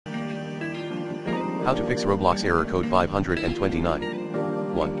How to fix Roblox error code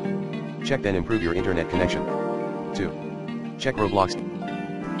 529. 1. Check then improve your internet connection. 2. Check Roblox.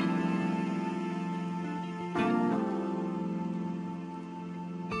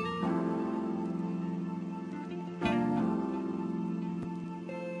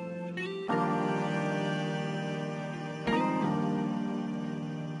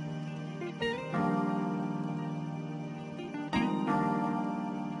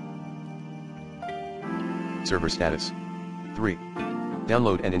 Server status. 3.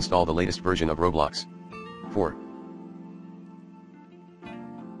 Download and install the latest version of Roblox. 4.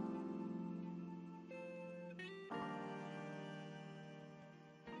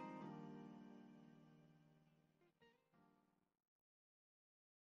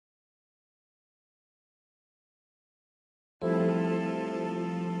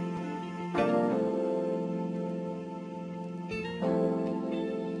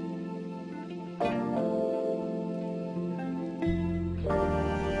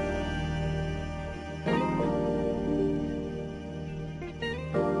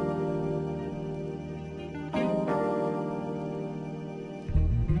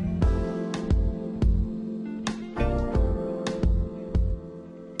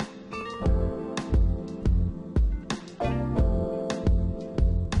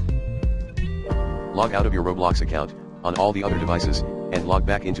 Log out of your Roblox account, on all the other devices, and log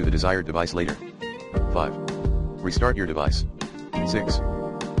back into the desired device later. 5. Restart your device. 6.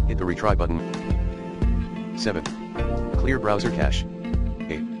 Hit the retry button. 7. Clear browser cache.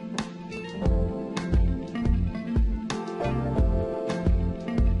 8.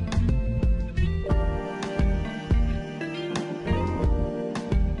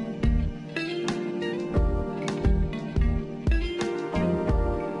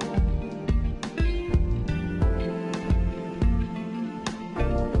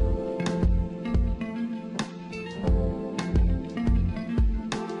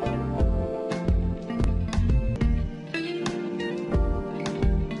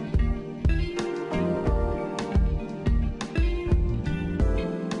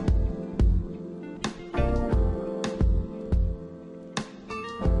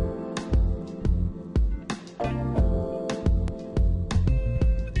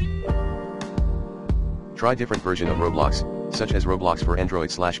 Try different version of Roblox, such as Roblox for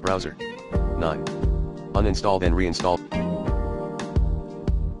Android/browser. 9. Uninstall then reinstall.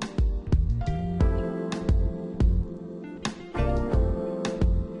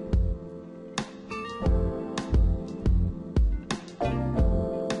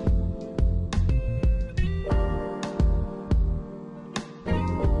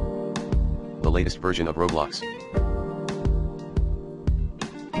 The latest version of Roblox.